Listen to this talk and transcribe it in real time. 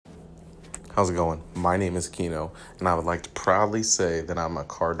How's it going? My name is Kino, and I would like to proudly say that I'm a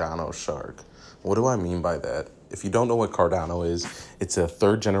Cardano shark. What do I mean by that? If you don't know what Cardano is, it's a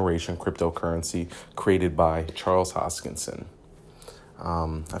third generation cryptocurrency created by Charles Hoskinson.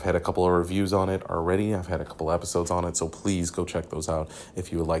 I've had a couple of reviews on it already. I've had a couple episodes on it, so please go check those out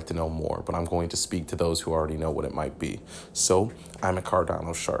if you would like to know more. But I'm going to speak to those who already know what it might be. So, I'm a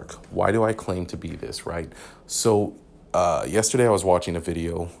Cardano shark. Why do I claim to be this, right? So, yesterday I was watching a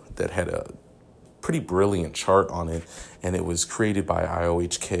video that had a pretty brilliant chart on it, and it was created by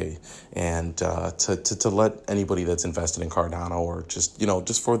IOHK, and to let anybody that's invested in Cardano or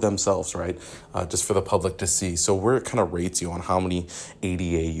just for themselves, right, just for the public to see. So where it kind of rates you on how many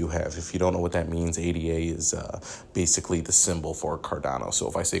ADA you have. If you don't know what that means, ADA is basically the symbol for Cardano. So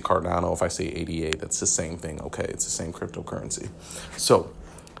if I say Cardano, if I say ADA, that's the same thing. Okay, it's the same cryptocurrency. So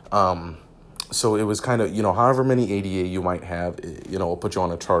it was kind of, however many ADA you might have, it'll put you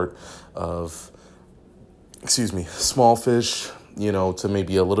on a chart of small fish, to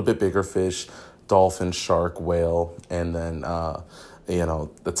maybe a little bit bigger fish, dolphin, shark, whale, and then,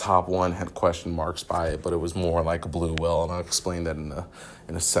 the top one had question marks by it, but it was more like a blue whale, and I'll explain that in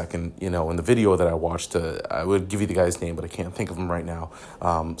a second. In the video that I watched, I would give you the guy's name, but I can't think of him right now.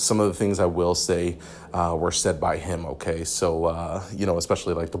 Some of the things I will say were said by him, okay? So,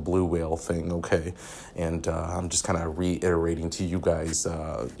 especially like the blue whale thing, okay? And I'm just kind of reiterating to you guys,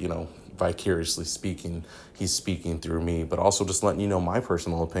 vicariously speaking, he's speaking through me, but also just letting you know my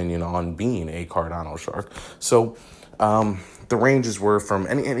personal opinion on being a Cardano shark. So the ranges were from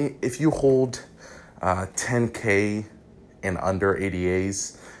any if you hold 10K and under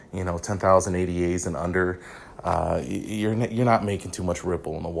ADAs, 10,000 ADAs and under, you're not making too much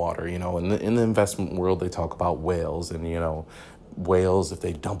ripple in the water. In the investment world, they talk about whales, and whales, if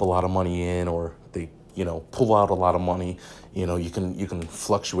they dump a lot of money in, or they pull out a lot of money, you can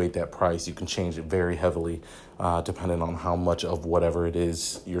fluctuate that price. You can change it very heavily, depending on how much of whatever it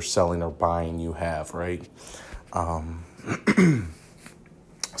is you're selling or buying you have, right?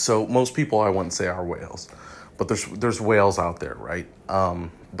 So most people, I wouldn't say, are whales, but there's whales out there, right?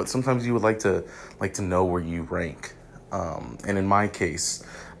 But sometimes you would like to know where you rank. And in my case,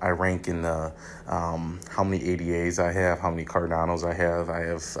 I rank in the how many ADAs I have, how many Cardanos I have. I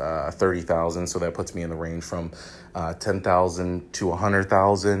have 30,000, so that puts me in the range from 10,000 to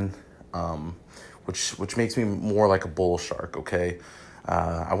 100,000, which makes me more like a bull shark, okay?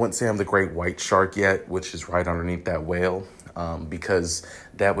 I wouldn't say I'm the great white shark yet, which is right underneath that whale, because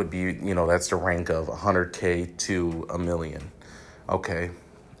that would be, that's the rank of 100K to a million, okay?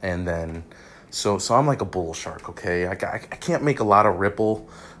 And then, so I'm like a bull shark, okay? I can't make a lot of ripple.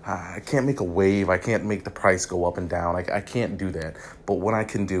 I can't make a wave. I can't make the price go up and down. I can't do that. But what I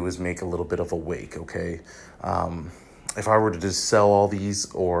can do is make a little bit of a wake, okay? If I were to just sell all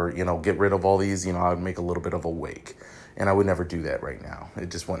these or, get rid of all these, I would make a little bit of a wake. And I would never do that right now.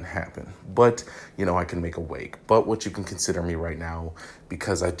 It just wouldn't happen. But, I can make a wake. But what you can consider me right now,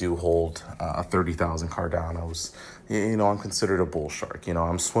 because I do hold 30,000 Cardanos, I'm considered a bull shark.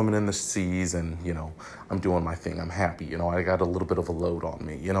 I'm swimming in the seas, and, I'm doing my thing. I'm happy. I got a little bit of a load on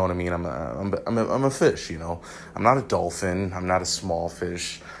me. You know what I mean? I'm a fish, I'm not a dolphin. I'm not a small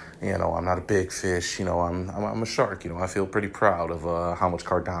fish. I'm not a big fish. I'm a shark. I feel pretty proud of how much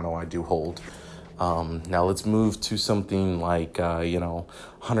Cardano I do hold. Now let's move to something like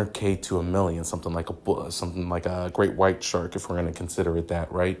 100K to a million, something like a great white shark, if we're going to consider it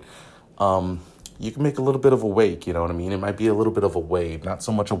that, right? You can make a little bit of a wake, you know what I mean? It might be a little bit of a wave, not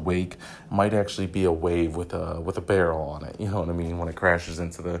so much a wake. It might actually be a wave with a barrel on it, you know what I mean? When it crashes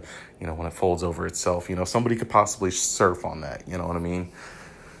into the, when it folds over itself, somebody could possibly surf on that, you know what I mean?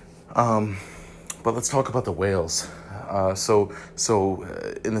 But let's talk about the whales. So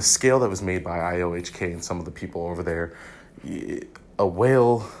in the scale that was made by IOHK and some of the people over there, a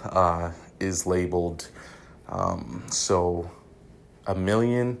whale is labeled so 1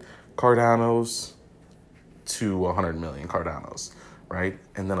 million Cardanos to 100 million Cardanos, right?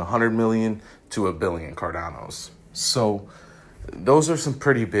 And then 100 million to 1 billion Cardanos. So those are some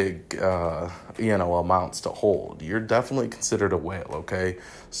pretty big, amounts to hold. You're definitely considered a whale, okay?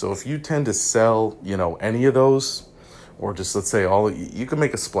 So if you tend to sell, any of those, or just let's say you can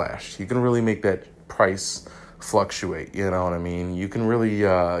make a splash. You can really make that price fluctuate. You know what I mean? You can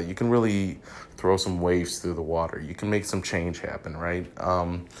really throw some waves through the water. You can make some change happen, right?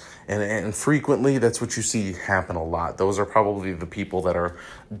 And frequently that's what you see happen a lot. Those are probably the people that are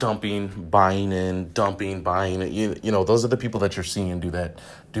dumping, buying in, dumping, buying it. Those are the people that you're seeing do that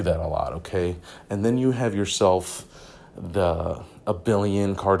a lot, okay? And then you have yourself the 1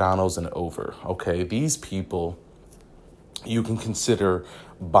 billion Cardanos and over, okay? These people you can consider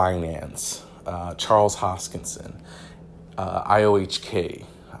Binance, Charles Hoskinson, IOHK.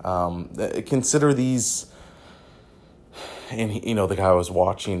 Consider these, and the guy I was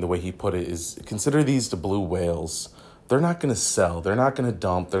watching, the way he put it is, consider these the blue whales. They're not going to sell. They're not going to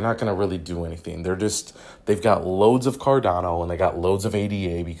dump. They're not going to really do anything. They've got loads of Cardano and they got loads of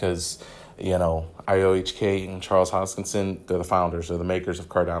ADA because, IOHK and Charles Hoskinson, they're the founders, they're the makers of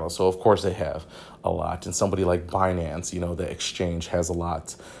Cardano. So, of course, they have a lot. And somebody like Binance, the exchange has a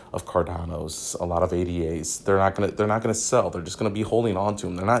lot of Cardanos, a lot of ADAs. They're not gonna sell. They're just going to be holding on to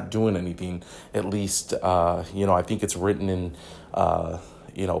them. They're not doing anything. At least, I think it's written in,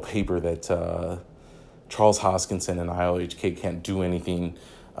 paper that Charles Hoskinson and IOHK can't do anything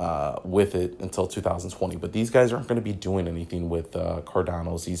with it until 2020. But these guys aren't going to be doing anything with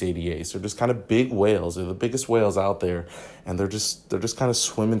Cardanos, these ADAs. They're just kind of big whales. They're the biggest whales out there, and they're just kind of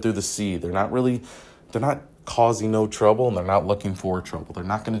swimming through the sea. They're not causing no trouble, and they're not looking for trouble. They're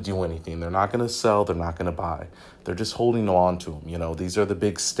not going to do anything. They're not going to sell. They're not going to buy. They're just holding on to them. These are the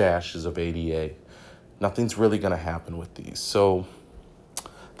big stashes of ADA. Nothing's really going to happen with these. So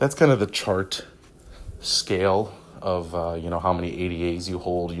that's kind of the chart scale of how many ADAs you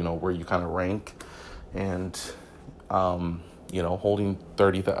hold, where you kind of rank, and holding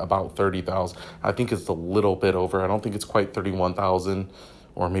about 30,000. I think it's a little bit over. I don't think it's quite 31,000,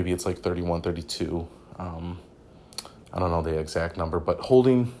 or maybe it's like 31, 32. I don't know the exact number, but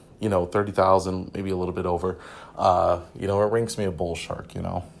holding 30,000, maybe a little bit over. It ranks me a bull shark.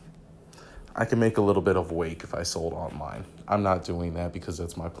 I can make a little bit of wake if I sold online. I'm not doing that because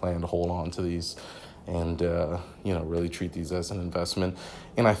that's my plan, to hold on to these and, really treat these as an investment.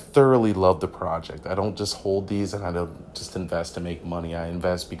 And I thoroughly love the project. I don't just hold these and I don't just invest to make money. I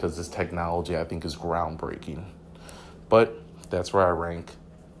invest because this technology I think is groundbreaking. But that's where I rank.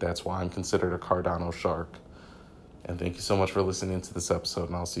 That's why I'm considered a Cardano shark. And thank you so much for listening to this episode,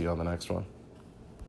 and I'll see you on the next one.